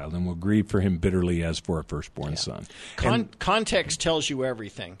only child, and will grieve for him bitterly as for a firstborn son. Context tells you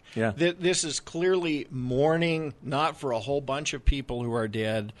everything. Yeah. This is clearly mourning, not for a whole bunch of people who are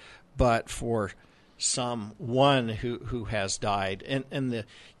dead, but for someone who has died. And the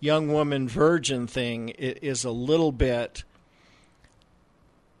young woman virgin thing is a little bit,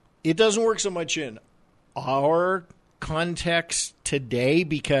 it doesn't work so much in our context today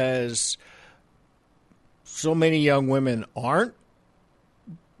because so many young women aren't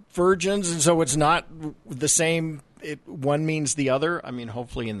virgins, and so it's not the same. One means the other. I mean,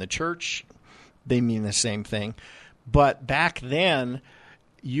 hopefully in the church they mean the same thing. But back then,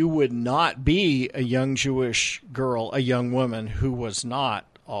 you would not be a young Jewish girl, a young woman who was not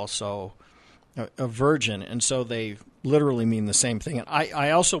also a virgin. And so they literally mean the same thing. And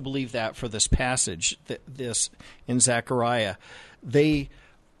I also believe that for this passage, this in Zechariah, the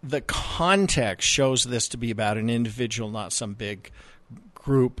context shows this to be about an individual, not some big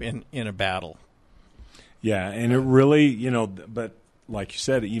group in a battle. Yeah, and it really, but like you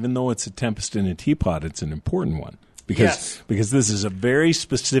said, even though it's a tempest in a teapot, it's an important one. Because this is a very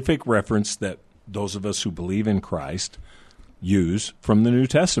specific reference that those of us who believe in Christ use from the New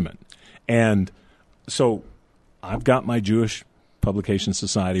Testament. And so I've got my Jewish Publication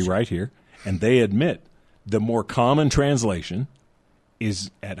Society right here, and they admit The more common translation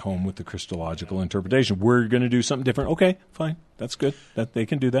is at home with the Christological interpretation. We're going to do something different. Okay, fine. That's good. That they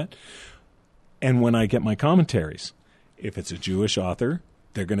can do that. And when I get my commentaries, if it's a Jewish author,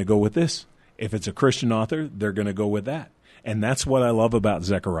 they're going to go with this. If it's a Christian author, they're going to go with that. And that's what I love about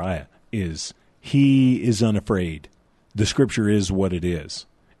Zechariah, is he is unafraid. The Scripture is what it is.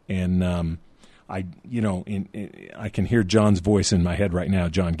 And I can hear John's voice in my head right now,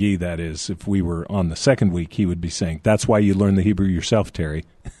 John Gee, that is. If we were on the second week, he would be saying, that's why you learn the Hebrew yourself, Terry.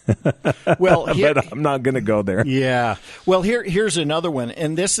 Well, but I'm not going to go there. Yeah. Well, here's another one,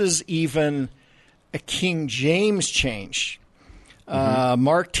 and this is even a King James change.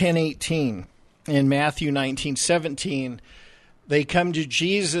 Mark 10:18 and Matthew 19:17, they come to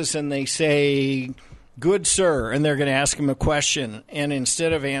Jesus and they say, "Good sir," and they're going to ask him a question. And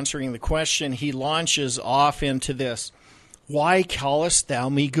instead of answering the question, he launches off into this, "Why callest thou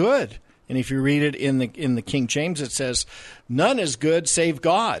me good?" And if you read it in the King James, it says, "None is good save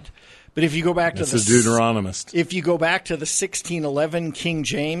God." But if you go back to the Deuteronomist, if you go back to the 1611 King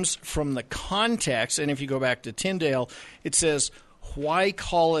James from the context, and if you go back to Tyndale, it says, "Why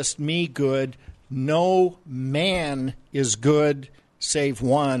callest me good? No man is good save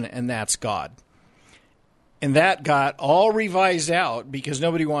one, and that's God." And that got all revised out because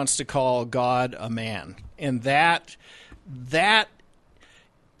nobody wants to call God a man. And that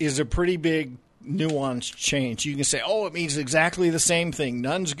is a pretty big nuanced change. You can say, oh, it means exactly the same thing.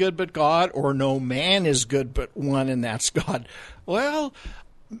 None's good but God, or no man is good but one, and that's God. Well,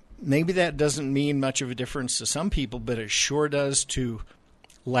 maybe that doesn't mean much of a difference to some people, but it sure does to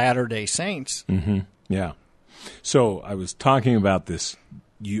Latter-day Saints. Mm-hmm. Yeah. So I was talking about this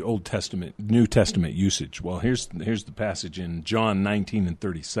Old Testament, New Testament usage. Well, here's the passage in John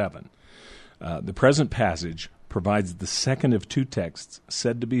 19:37. The present passage provides the second of two texts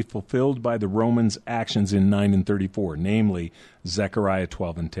said to be fulfilled by the Romans' actions in 9:34, namely Zechariah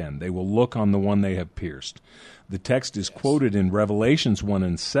 12:10. They will look on the one they have pierced. The text is quoted in Revelations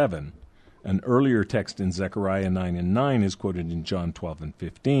 1:7. An earlier text in Zechariah 9:9 is quoted in John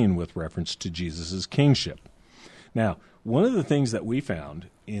 12:15 with reference to Jesus' kingship. Now, one of the things that we found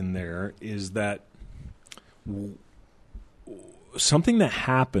in there is that something that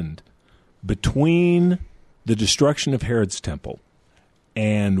happened between the destruction of Herod's temple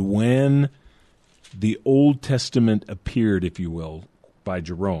and when the Old Testament appeared, if you will, by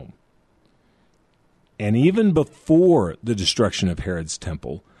Jerome, and even before the destruction of Herod's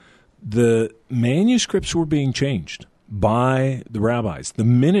temple, the manuscripts were being changed by the rabbis. The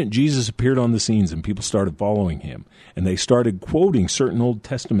minute Jesus appeared on the scenes and people started following him, and they started quoting certain Old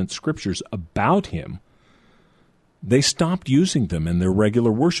Testament scriptures about him, they stopped using them in their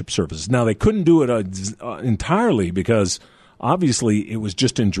regular worship services. Now, they couldn't do it entirely because obviously it was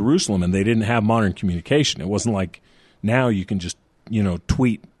just in Jerusalem and they didn't have modern communication. It wasn't like now you can just,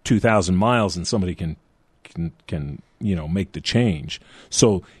 tweet 2,000 miles and somebody can make the change.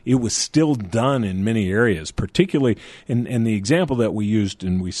 So it was still done in many areas, particularly, and the example that we used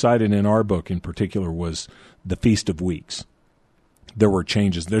and we cited in our book in particular was the Feast of Weeks. There were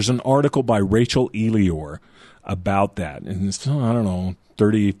changes. There's an article by Rachel Elior about that, and it's,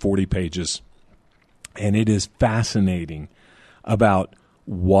 30, 40 pages, and it is fascinating about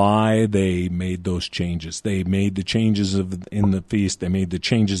why they made those changes. They made the changes in the feast. They made the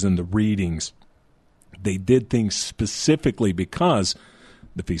changes in the readings. They did things specifically because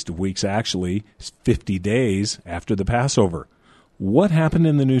the Feast of Weeks actually is 50 days after the Passover. What happened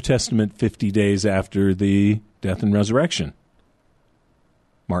in the New Testament 50 days after the death and resurrection?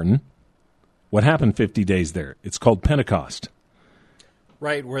 Martin, what happened 50 days there? It's called Pentecost.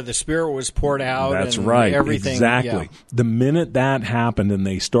 Right, where the Spirit was poured out. That's and right, everything. Exactly. Yeah. The minute that happened and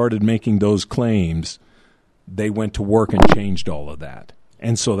they started making those claims, they went to work and changed all of that.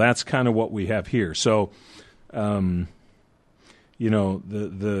 And so that's kind of what we have here. So, the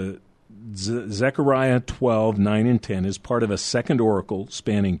Zechariah 12, 9, and 10 is part of a second oracle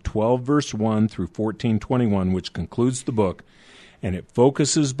spanning 12 verse 1 through 14:21, which concludes the book, and it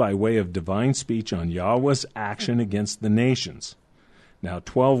focuses by way of divine speech on Yahweh's action against the nations. Now,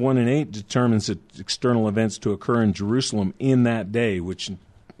 12:1 and 8 determines external events to occur in Jerusalem in that day, which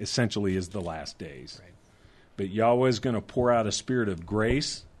essentially is the last days. Right. But Yahweh is going to pour out a spirit of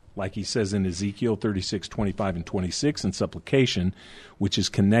grace, like he says in Ezekiel 36, 25, and 26, and supplication, which is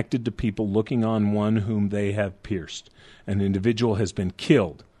connected to people looking on one whom they have pierced. An individual has been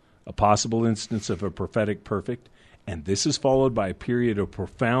killed, a possible instance of a prophetic perfect, and this is followed by a period of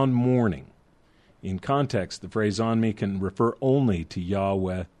profound mourning. In context, the phrase "on me" can refer only to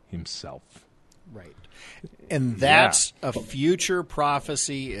Yahweh himself. Right. And that's a future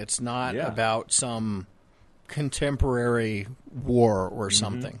prophecy. It's not about some contemporary war or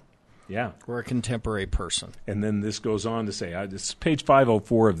something. Yeah. Or a contemporary person. And then this goes on to say, this is page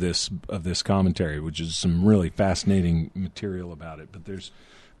 504 of this commentary, which is some really fascinating material about it. But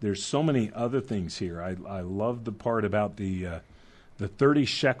there's so many other things here. I love the part about the 30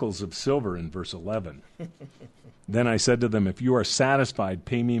 shekels of silver in verse 11. Then I said to them, if you are satisfied,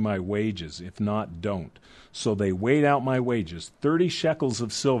 pay me my wages. If not, don't. So they weighed out my wages, 30 shekels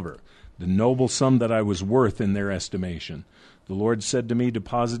of silver, the noble sum that I was worth in their estimation. The Lord said to me,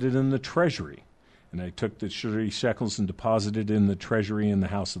 deposit it in the treasury. And I took the 30 shekels and deposited in the treasury in the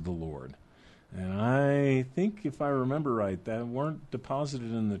house of the Lord. And I think, if I remember right, that weren't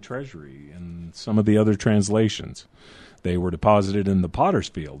deposited in the treasury in some of the other translations. They were deposited in the potter's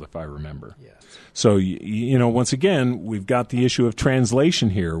field, if I remember. Yes. So, once again, we've got the issue of translation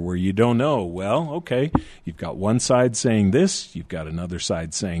here where you don't know. Well, okay, you've got one side saying this, you've got another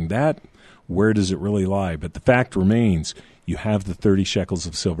side saying that. Where does it really lie? But the fact remains, you have the 30 shekels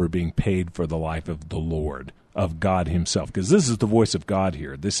of silver being paid for the life of the Lord, of God himself. Because this is the voice of God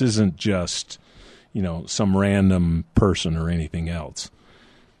here. This isn't just, some random person or anything else.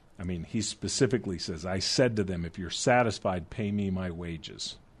 I mean, he specifically says, I said to them, if you're satisfied, pay me my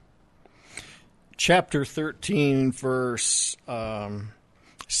wages. Chapter 13, verse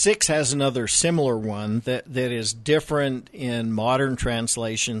 6 has another similar one that is different in modern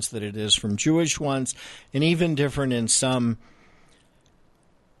translations than it is from Jewish ones, and even different in some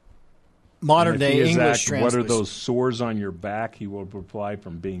modern-day English translations. What are those sores on your back? He will reply,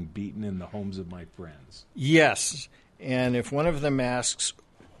 from being beaten in the homes of my friends. Yes, and if one of them asks,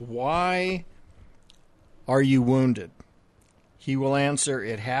 why are you wounded? He will answer,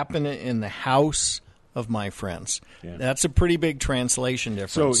 it happened in the house of my friends. Yeah. That's a pretty big translation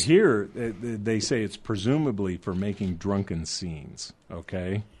difference. So here, they say it's presumably for making drunken scenes,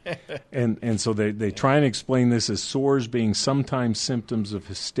 okay? and so they try and explain this as sores being sometimes symptoms of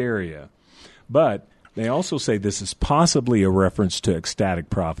hysteria. But they also say this is possibly a reference to ecstatic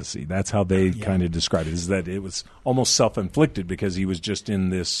prophecy. That's how they kind of describe it, is that it was almost self-inflicted because he was just in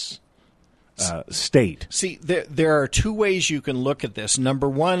this state. See, there are two ways you can look at this. Number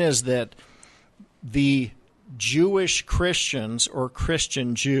one is that the Jewish Christians or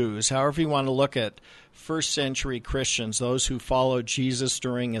Christian Jews, however you want to look at first century Christians, those who followed Jesus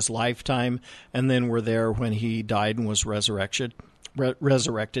during his lifetime and then were there when he died and was resurrected,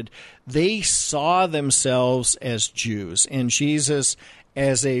 they saw themselves as Jews and Jesus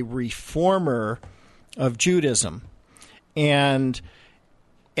as a reformer of Judaism. And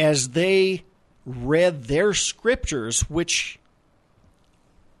as they read their scriptures, which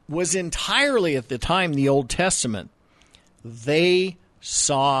was entirely at the time the Old Testament, they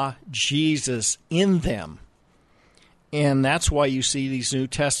saw Jesus in them. And that's why you see these New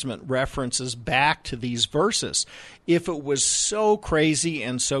Testament references back to these verses. If it was so crazy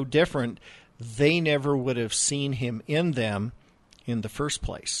and so different, they never would have seen him in them in the first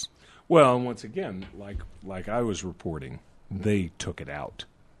place. Well, and once again, like I was reporting, they took it out.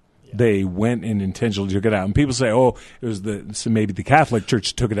 Yeah. They went and intentionally took it out. And people say, oh, it was so maybe the Catholic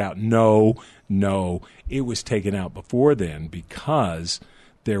Church took it out. No, it was taken out before then because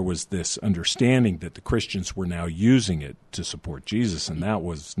there was this understanding that the Christians were now using it to support Jesus, and that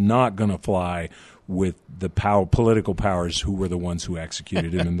was not going to fly with the political powers who were the ones who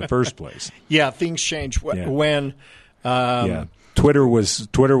executed him in the first place. Yeah, things changed when. Twitter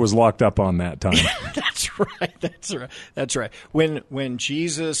was locked up on that time. That's right. When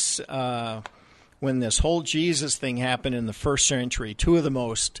Jesus, when this whole Jesus thing happened in the first century, two of the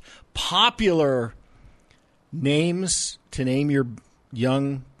most popular names to name your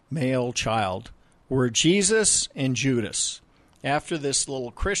young male child were Jesus and Judas. After this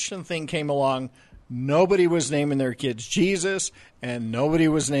little Christian thing came along, nobody was naming their kids Jesus, and nobody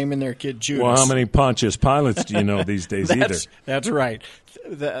was naming their kid Judas. Well, how many Pontius Pilates do you know these days either? That's right.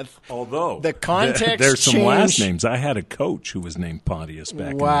 Although the context there's some changed. last names. I had a coach who was named Pontius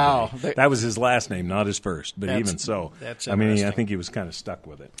back in the day. That was his last name, not his first. But even so, I think he was kind of stuck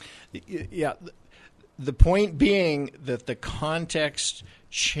with it. Yeah. The point being that the context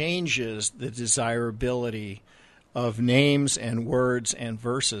changes the desirability of names and words and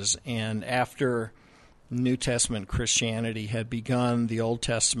verses. And after New Testament Christianity had begun, the Old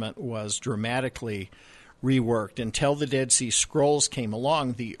Testament was dramatically reworked. Until the Dead Sea Scrolls came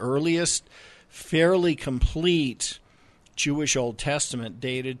along, the earliest fairly complete Jewish Old Testament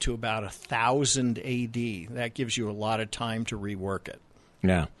dated to about 1000 A.D. That gives you a lot of time to rework it.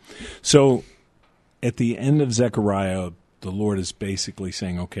 Yeah. So at the end of Zechariah, the Lord is basically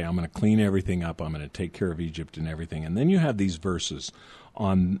saying, okay, I'm going to clean everything up. I'm going to take care of Egypt and everything. And then you have these verses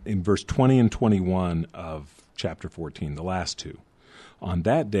In verse 20 and 21 of chapter 14, the last two. On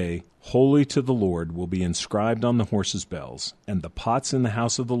that day, holy to the Lord will be inscribed on the horses' bells, and the pots in the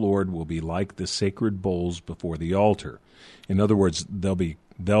house of the Lord will be like the sacred bowls before the altar. In other words, they'll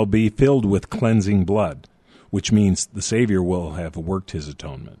be filled with cleansing blood, which means the Savior will have worked his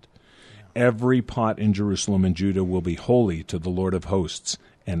atonement. Yeah. Every pot in Jerusalem and Judah will be holy to the Lord of hosts,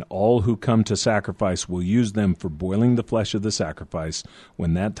 and all who come to sacrifice will use them for boiling the flesh of the sacrifice.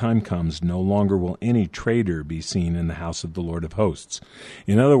 When that time comes, no longer will any traitor be seen in the house of the Lord of hosts.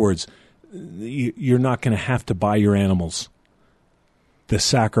 In other words, you're not going to have to buy your animals. The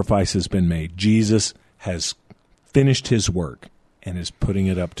sacrifice has been made. Jesus has finished his work and is putting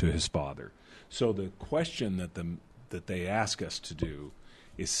it up to his Father. So the question that they ask us to do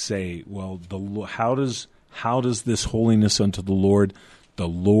is say, well, how does this holiness unto the Lord? The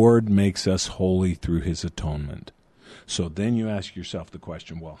Lord makes us holy through his atonement. So then you ask yourself the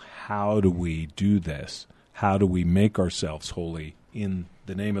question, well, how do we do this? How do we make ourselves holy in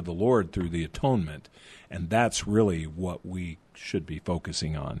the name of the Lord through the atonement? And that's really what we should be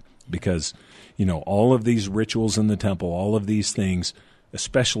focusing on. Because, all of these rituals in the temple, all of these things,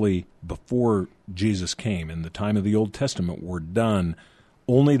 especially before Jesus came, in the time of the Old Testament, were done.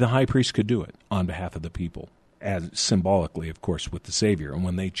 Only the high priest could do it on behalf of the people, as symbolically, of course, with the Savior. And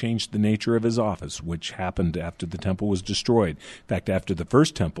when they changed the nature of his office, which happened after the temple was destroyed, in fact, after the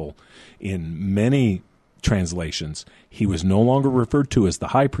first temple, in many translations, he was no longer referred to as the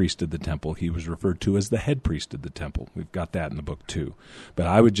high priest of the temple. He was referred to as the head priest of the temple. We've got that in the book too. But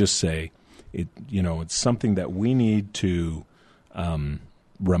I would just say, it's something that we need to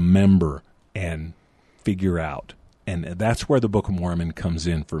remember and figure out. And that's where the Book of Mormon comes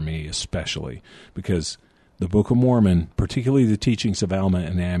in for me, especially, because the Book of Mormon, particularly the teachings of Alma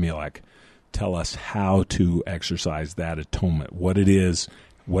and Amulek, tell us how to exercise that atonement, what it is,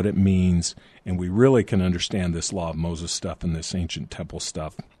 what it means, and we really can understand this Law of Moses stuff and this ancient temple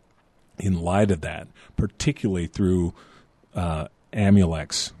stuff in light of that, particularly through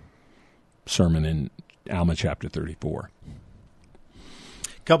Amulek's sermon in Alma chapter 34.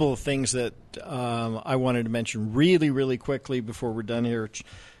 A couple of things that I wanted to mention really, really quickly before we're done here.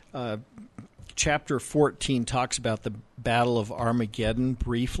 Chapter 14 talks about the Battle of Armageddon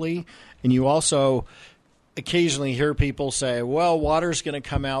briefly, and you also occasionally hear people say, well, water's going to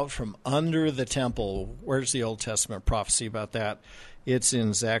come out from under the temple. Where's the Old Testament prophecy about that? It's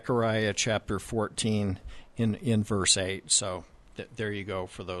in Zechariah chapter 14 in verse 8. So there you go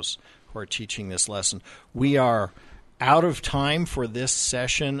for those who are teaching this lesson. We are out of time for this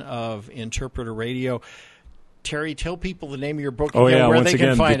session of Interpreter Radio. Terry, tell people the name of your book again, where they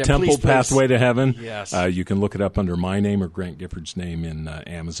can find it. The Temple please. Pathway to Heaven. Yes. You can look it up under my name or Grant Gifford's name in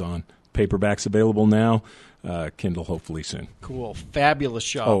Amazon. Paperback's available now. Kindle hopefully soon. Cool. Fabulous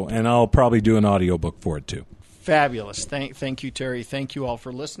job. Oh, and I'll probably do an audiobook for it too. Fabulous. Thank you, Terry. Thank you all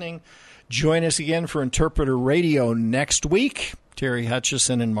for listening. Join us again for Interpreter Radio next week. Terry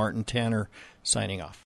Hutchison and Martin Tanner signing off.